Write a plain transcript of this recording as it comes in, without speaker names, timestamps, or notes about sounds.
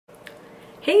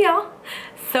Hey y'all!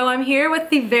 So I'm here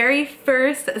with the very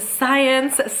first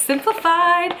Science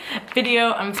Simplified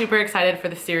video. I'm super excited for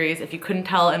the series, if you couldn't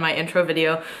tell in my intro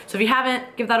video. So if you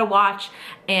haven't, give that a watch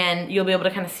and you'll be able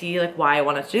to kind of see like why I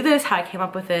wanted to do this, how I came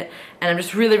up with it, and I'm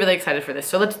just really excited for this.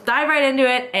 So let's dive right into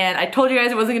it, and I told you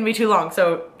guys it wasn't gonna be too long,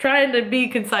 so trying to be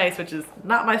concise, which is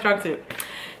not my strong suit.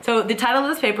 So the title of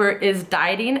this paper is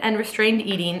Dieting and Restrained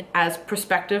Eating as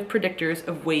Prospective Predictors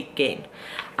of Weight Gain.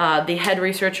 The head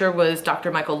researcher was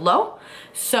Dr. Michael Lowe.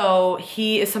 So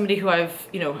he is somebody who I've,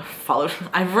 followed.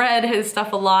 I've read his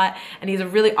stuff a lot, and he's a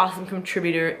really awesome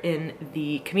contributor in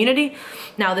the community.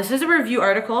 Now, this is a review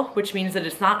article, which means that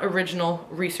it's not original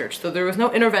research. So there was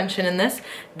no intervention in this.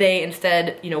 They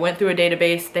instead, went through a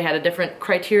database. They had a different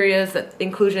criteria, that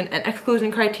inclusion and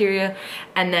exclusion criteria,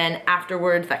 and then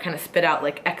afterwards that kind of spit out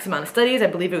like X amount of studies. I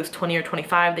believe it was 20 or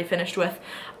 25 they finished with,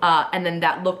 and then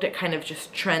that looked at kind of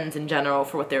just trends in general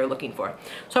for what they were looking for.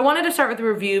 So I wanted to start with the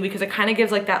review because it kind of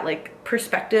gives like that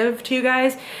perspective to you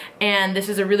guys, and this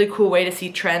is a really cool way to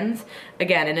see trends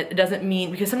again. And it doesn't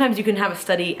mean, because sometimes you can have a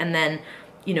study and then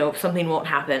something won't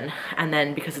happen, and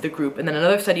then because of the group, and then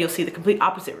another study you'll see the complete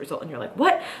opposite result and you're like,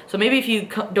 what? So maybe if you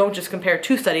don't just compare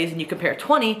 2 studies and you compare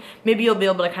 20, maybe you'll be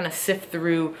able to kind of sift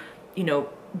through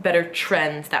better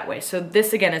trends that way. So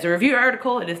this again is a review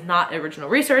article. It is not original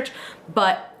research,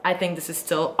 but I think this is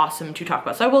still awesome to talk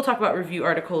about. So I will talk about review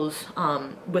articles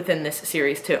within this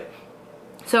series too.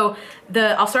 So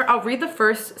I'll read the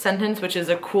first sentence, which is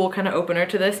a cool kind of opener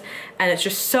to this, and it's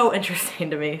just so interesting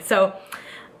to me. So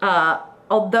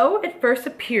although it first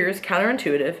appears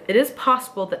counterintuitive, it is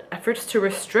possible that efforts to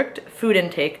restrict food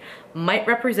intake might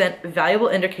represent valuable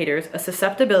indicators of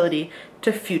susceptibility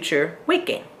to future weight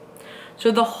gain. So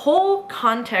the whole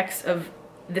context of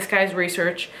this guy's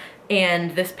research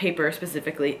and this paper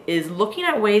specifically is looking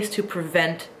at ways to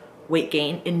prevent weight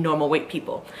gain in normal weight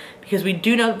people, because we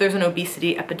do know that there's an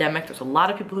obesity epidemic. There's a lot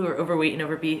of people who are overweight and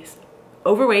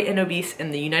obese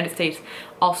in the United States,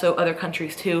 also other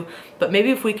countries too. But maybe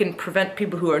if we can prevent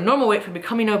people who are normal weight from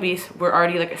becoming obese, we're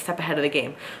already like a step ahead of the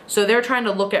game. So they're trying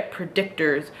to look at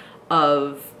predictors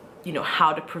of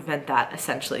how to prevent that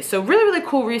essentially. So really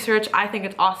cool research. I think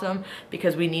it's awesome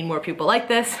because we need more people like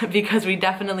this, because we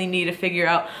definitely need to figure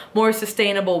out more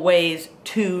sustainable ways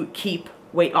to keep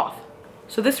weight off.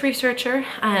 So this researcher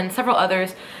and several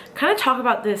others kind of talk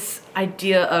about this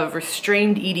idea of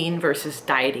restrained eating versus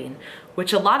dieting,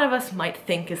 which a lot of us might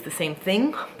think is the same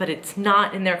thing, but it's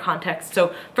not in their context.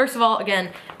 So first of all,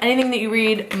 again, anything that you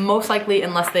read, most likely,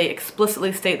 unless they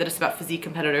explicitly state that it's about physique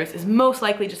competitors, is most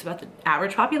likely just about the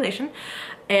average population.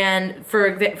 And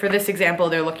for this example,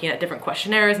 they're looking at different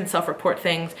questionnaires and self-report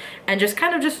things, and just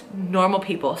kind of just normal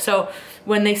people. So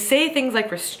when they say things like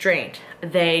restraint,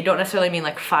 they don't necessarily mean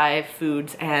like 5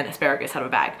 foods and asparagus out of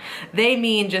a bag. They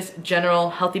mean just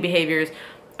general healthy behaviors.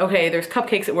 Okay, there's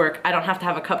cupcakes at work, I don't have to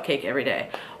have a cupcake every day.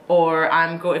 Or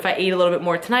if I eat a little bit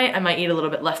more tonight, I might eat a little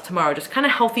bit less tomorrow. Just kind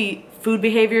of healthy food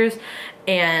behaviors,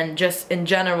 and just in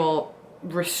general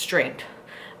restraint,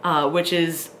 which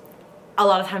is a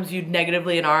lot of times viewed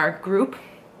negatively in our group.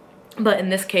 But in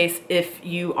this case, if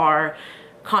you are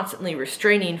constantly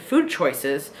restraining food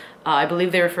choices, I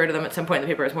believe they refer to them at some point in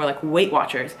the paper as more like Weight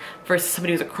Watchers, versus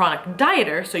somebody who's a chronic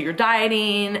dieter. So you're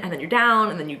dieting and then you're down,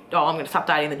 and then I'm gonna stop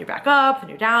dieting, then you're back up, and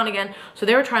you're down again. So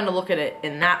they were trying to look at it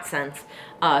in that sense.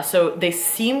 So they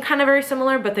seem kind of very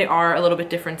similar, but they are a little bit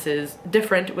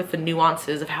different with the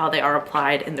nuances of how they are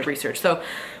applied in the research. So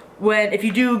if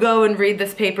you do go and read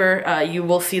this paper, you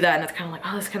will see that, and it's kind of like,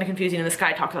 oh, this is kind of confusing, and this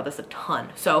guy talks about this a ton.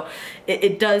 So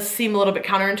it does seem a little bit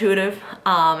counterintuitive,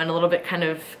 and a little bit kind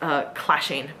of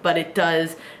clashing, but it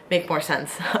does make more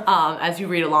sense as you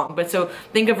read along. But so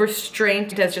think of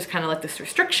restraint as just kind of like this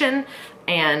restriction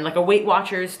and like a Weight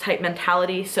Watchers type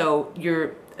mentality. So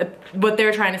what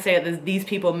they're trying to say is these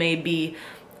people may be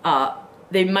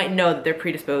they might know that they're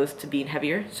predisposed to being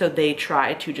heavier, so they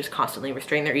try to just constantly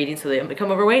restrain their eating so they don't become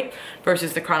overweight,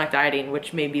 versus the chronic dieting,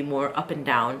 which may be more up and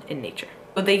down in nature.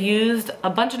 But they used a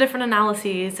bunch of different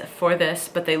analyses for this,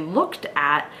 but they looked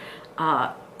at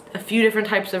a few different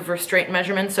types of restraint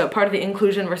measurements. So part of the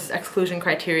inclusion versus exclusion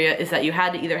criteria is that you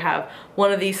had to either have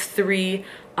one of these 3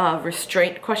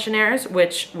 restraint questionnaires,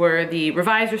 which were the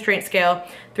Revised Restraint Scale,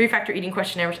 3-Factor Eating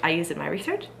Questionnaire, which I used in my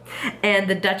research, and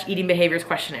the Dutch Eating Behaviors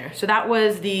Questionnaire. So that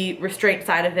was the restraint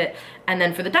side of it. And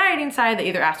then for the dieting side, they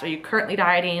either asked, are you currently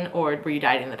dieting, or were you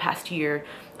dieting in the past year,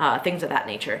 things of that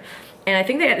nature. And I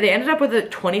think they ended up with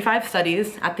 25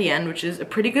 studies at the end, which is a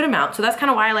pretty good amount. So that's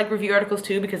kind of why I like review articles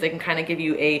too, because they can kind of give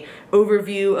you a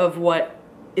overview of what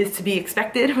is to be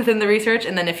expected within the research.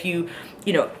 And then if you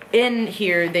know, in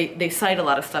here, they cite a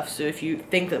lot of stuff. So if you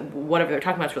think that whatever they're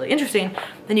talking about is really interesting,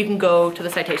 then you can go to the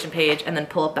citation page and then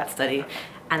pull up that study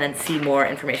and then see more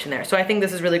information there. So I think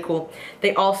this is really cool.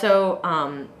 They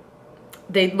also,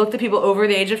 they looked at people over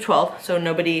the age of 12, so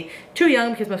nobody too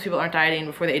young, because most people aren't dieting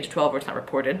before the age of 12 or it's not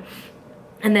reported.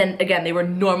 And then again, they were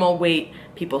normal weight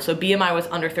people. So BMI was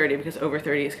under 30 because over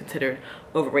 30 is considered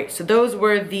overweight. So those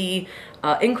were the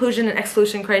inclusion and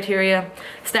exclusion criteria.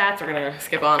 Stats, we're gonna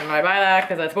skip on right by that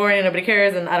because that's boring and nobody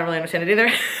cares and I don't really understand it either.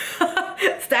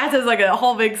 Stats is like a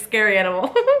whole big scary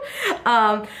animal.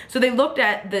 So they looked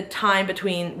at the time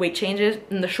between weight changes,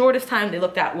 and the shortest time they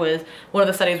looked at was, one of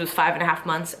the studies was 5.5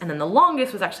 months, and then the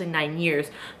longest was actually 9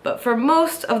 years. But for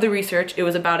most of the research, it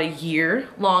was about a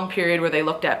year-long period where they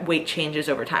looked at weight changes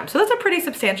over time. So that's a pretty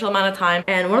substantial amount of time.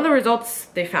 And one of the results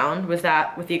they found was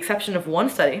that, with the exception of one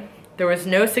study, there was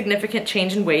no significant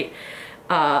change in weight,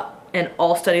 and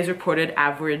all studies reported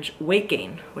average weight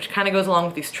gain, which kind of goes along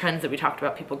with these trends that we talked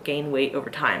about, people gain weight over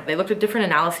time. They looked at different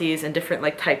analyses and different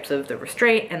like types of the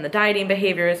restraint and the dieting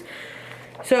behaviors.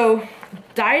 So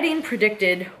dieting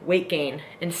predicted weight gain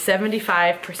in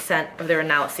 75% of their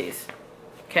analyses,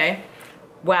 okay?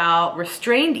 While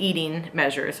restrained eating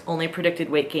measures only predicted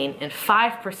weight gain in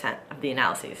 5% of the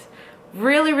analyses.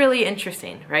 Really, really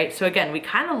interesting, right? So again, we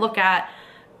kind of look at,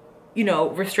 you know,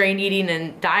 restrained eating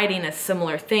and dieting as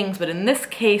similar things, but in this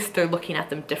case, they're looking at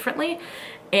them differently.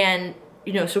 And,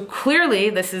 you know, so clearly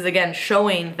this is again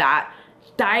showing that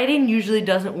dieting usually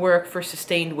doesn't work for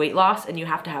sustained weight loss, and you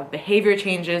have to have behavior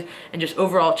changes and just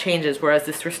overall changes, whereas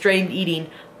this restrained eating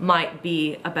might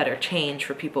be a better change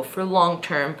for people for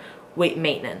long-term weight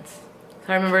maintenance.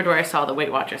 So I remembered where I saw the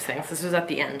Weight Watchers things. This was at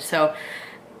the end. So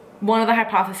one of the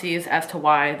hypotheses as to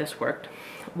why this worked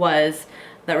was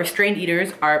that restrained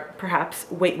eaters are perhaps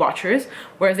Weight Watchers,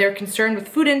 whereas they're concerned with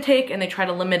food intake and they try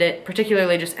to limit it,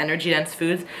 particularly just energy-dense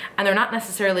foods, and they're not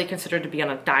necessarily considered to be on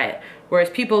a diet.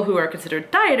 Whereas people who are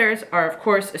considered dieters are, of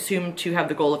course, assumed to have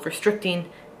the goal of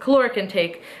restricting caloric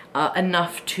intake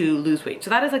enough to lose weight. So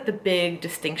that is like the big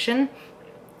distinction.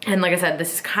 And like I said,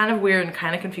 this is kind of weird and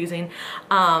kind of confusing,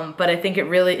 but I think it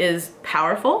really is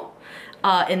powerful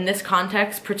in this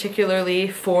context, particularly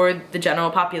for the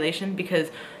general population, because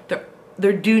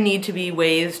there do need to be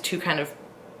ways to kind of,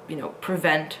 you know,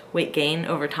 prevent weight gain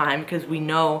over time, because we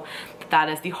know that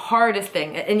is the hardest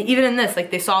thing. And even in this, like,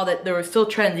 they saw that there were still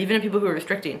trends, even in people who were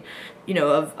restricting, you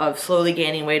know, of slowly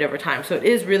gaining weight over time. So it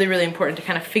is really, really important to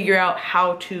kind of figure out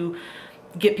how to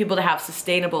get people to have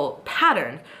sustainable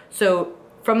patterns. So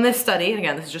from this study, and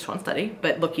again, this is just one study,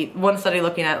 but one study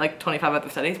looking at like 25 other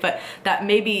studies, but that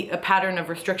may be a pattern of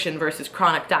restriction versus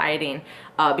chronic dieting,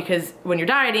 because when you're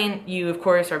dieting, you of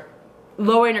course are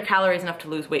lowering your calories enough to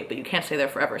lose weight, but you can't stay there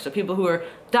forever. So people who are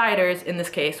dieters, in this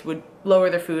case, would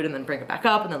lower their food and then bring it back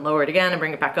up and then lower it again and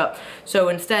bring it back up. So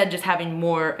instead, just having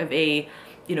more of a,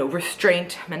 you know,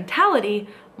 restraint mentality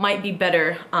might be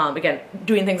better. Again,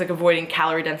 doing things like avoiding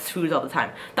calorie-dense foods all the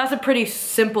time. That's a pretty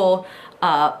simple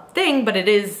thing, but it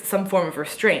is some form of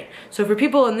restraint. So for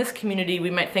people in this community, we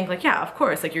might think like, yeah, of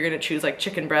course, like you're gonna choose like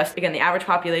chicken breast. Again, the average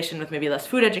population with maybe less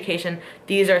food education,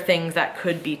 these are things that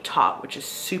could be taught, which is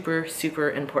super, super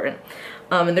important.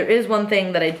 And there is one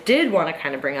thing that I did want to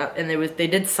kind of bring up, and they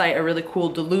did cite a really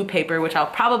cool Delu paper, which I'll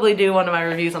probably do one of my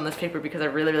reviews on this paper because I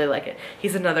really, really like it.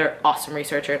 He's another awesome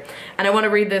researcher. And I want to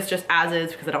read this just as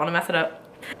is because I don't want to mess it up.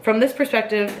 From this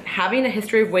perspective, having a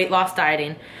history of weight loss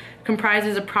dieting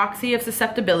comprises a proxy of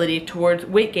susceptibility towards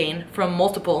weight gain from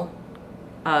multiple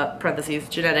parentheses,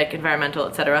 genetic, environmental,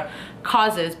 etc.,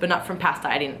 causes, but not from past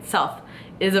dieting itself.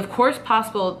 It is of course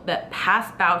possible that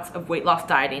past bouts of weight loss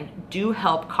dieting do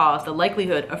help cause the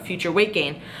likelihood of future weight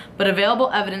gain, but available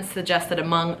evidence suggests that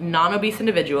among non-obese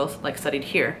individuals, like studied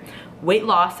here, weight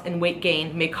loss and weight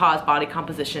gain may cause body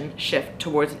composition shift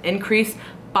towards an increased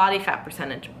body fat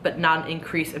percentage, but not an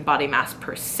increase in body mass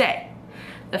per se.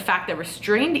 The fact that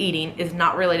restrained eating is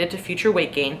not related to future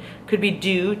weight gain could be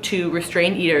due to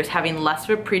restrained eaters having less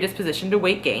of a predisposition to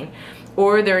weight gain,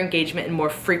 or their engagement in more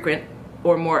frequent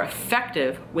or more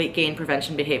effective weight gain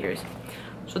prevention behaviors.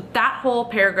 So that whole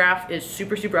paragraph is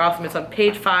super, super awesome. It's on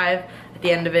page 5 at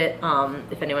the end of it,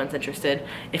 if anyone's interested,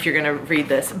 if you're gonna read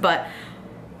this. But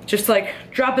just like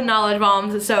dropping knowledge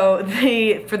bombs. So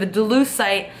for the Duluth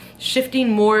site, shifting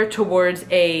more towards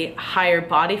a higher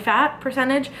body fat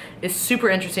percentage is super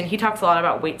interesting. He talks a lot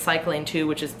about weight cycling too,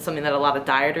 which is something that a lot of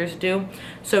dieters do.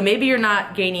 So maybe you're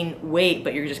not gaining weight,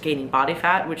 but you're just gaining body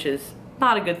fat, which is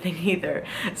not a good thing either.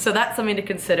 So that's something to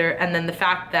consider. And then the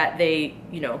fact that they,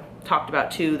 you know, talked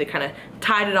about too, they kind of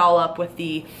tied it all up with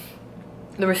the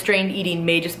restrained eating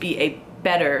may just be a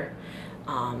better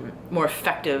more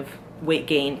effective weight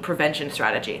gain prevention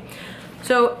strategy.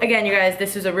 So again, you guys,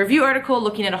 this is a review article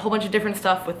looking at a whole bunch of different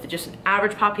stuff with just an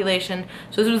average population.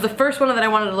 So this was the first one that I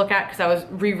wanted to look at because I was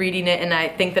rereading it, and I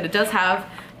think that it does have,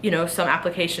 you know, some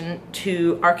application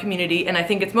to our community, and I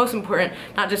think it's most important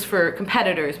not just for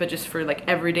competitors but just for like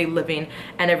everyday living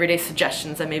and everyday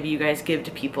suggestions that maybe you guys give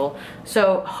to people.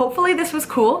 So hopefully this was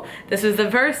cool. This is the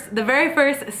very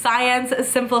first Science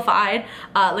Simplified.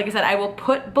 Like I said, I will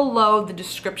put below the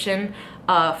description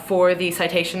for the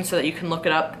citation so that you can look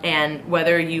it up, and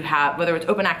whether it's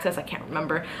open access, I can't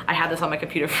remember. I had this on my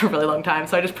computer for a really long time,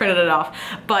 so I just printed it off.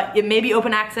 But it may be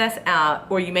open access,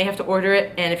 or you may have to order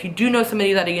it, and if you do know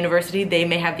somebody at a university, they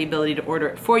may have the ability to order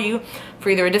it for you for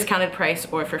either a discounted price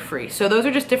or for free. So those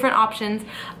are just different options,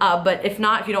 but if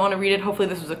not, if you don't want to read it, hopefully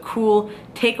this was a cool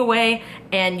takeaway,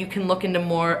 and you can look into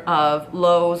more of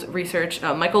Lowe's research,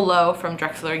 Michael Lowe from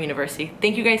Drexel University.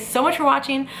 Thank you guys so much for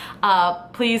watching.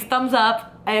 Please thumbs up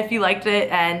if you liked it,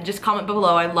 and just comment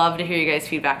below. I love to hear you guys'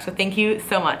 feedback, so thank you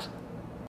so much.